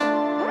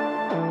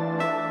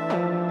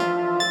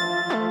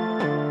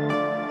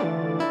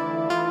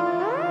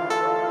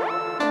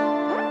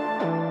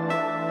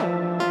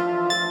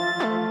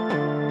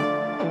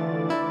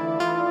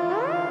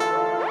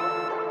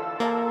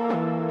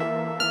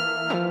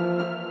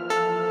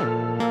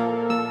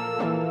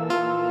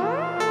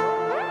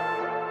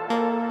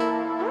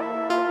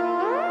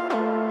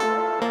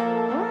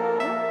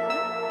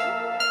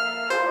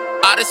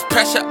All this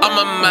pressure on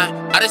my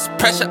mind, all this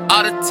pressure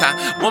all the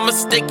time. One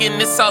mistake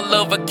and it's all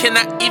over, can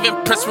I even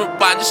press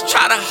rewind? Just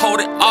try to hold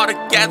it all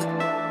together,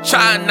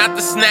 trying not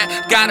to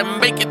snap, gotta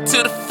make it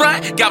to the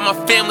front. Got my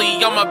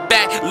family on my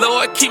back,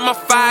 Lord, keep my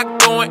fire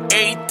going.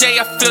 Every day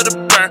I feel the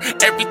burn.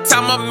 Every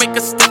time I make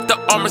a step, the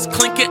armor's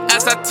clinking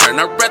as I turn.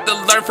 I'd rather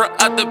learn from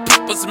other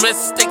people's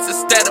mistakes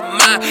instead of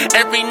mine.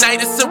 Every night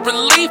it's a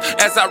relief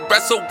as I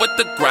wrestle with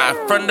the grind.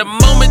 From the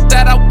moment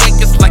that I wake,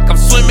 it's like I'm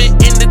swimming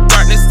in the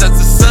darkness. Does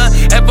the sun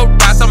ever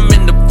rise? I'm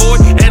in the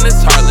void and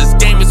it's heartless.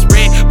 Game is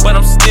rigged, but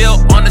I'm still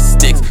on the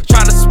sticks,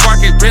 trying to spark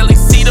it, really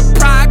see the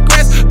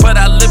progress, but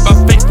I live by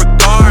faith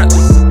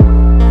regardless.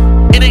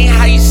 It ain't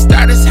how you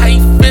start, it's how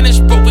you finish.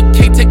 But we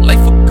can't take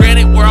life for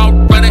granted. We're all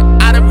running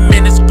out of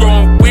minutes,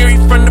 growing weary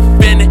from the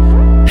fending.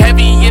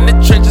 Heavy in the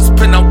trenches,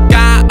 putting on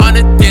God on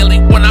a daily.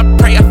 When I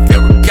pray, I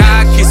feel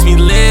God keeps me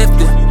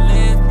lifted.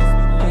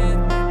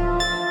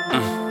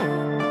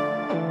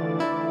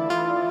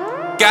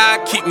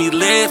 God keep me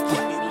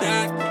lifted.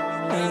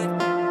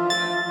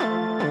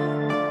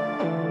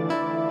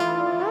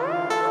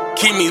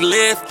 Keep me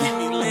lifted.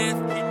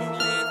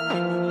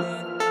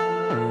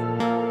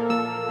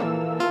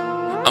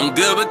 I'm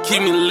good, but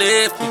keep me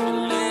lifted.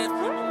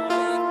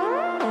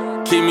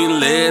 Keep me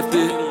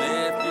lifted.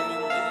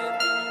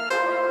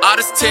 All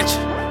this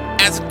tension,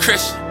 as a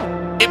Christian,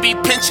 it be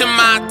pinching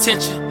my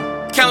attention.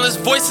 Countless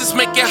voices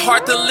make it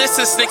hard to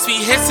listen. Snakes be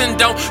hissing,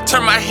 don't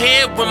turn my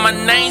head when my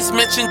name's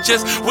mentioned.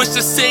 Just wish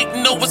the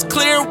signal was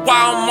clear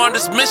while I'm on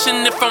this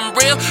mission. If I'm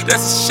real,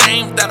 that's a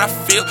shame that I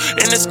feel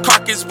in this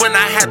carcass when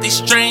I have these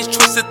strange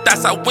twisted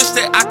thoughts. I wish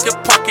that I could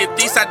park it.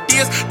 These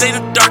ideas, they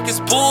the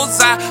darkest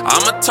bullseye.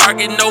 I'm a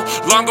target, no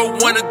longer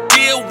wanna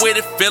deal with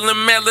it.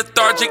 Feeling mad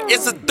lethargic,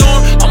 it's a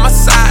thorn on my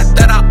side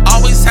that I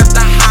always have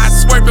to hide.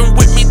 Swerving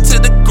with me to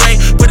the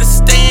grave, but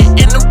it's staying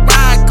in the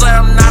ride. Glad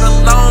I'm not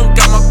alone,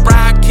 got my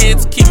bride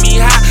kids keep me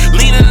high.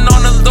 Leaning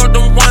on the Lord,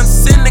 the one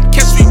sin to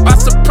catch me by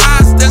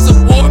surprise. There's a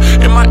war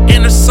in my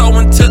inner soul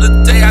until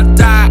the day I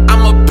die.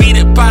 I'ma beat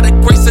it by the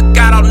grace of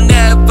God, I'll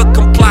never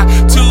comply.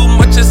 Too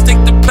much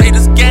instinct to play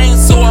this game,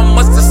 so I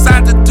must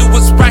decide to do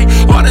what's right.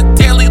 On the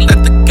daily,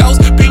 let the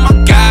ghost be my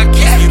guide.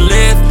 Keep me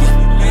lifted.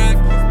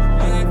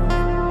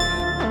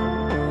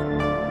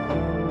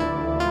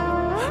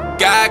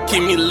 God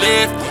keep me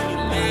lifted.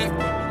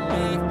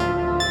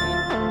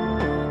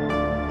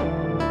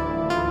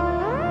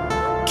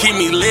 Keep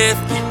me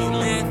lifted.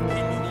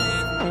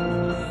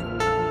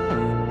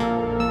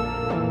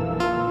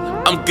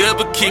 I'm good,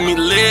 but keep me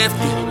lifted.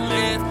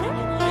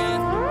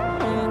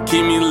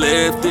 Keep me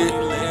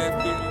lifted.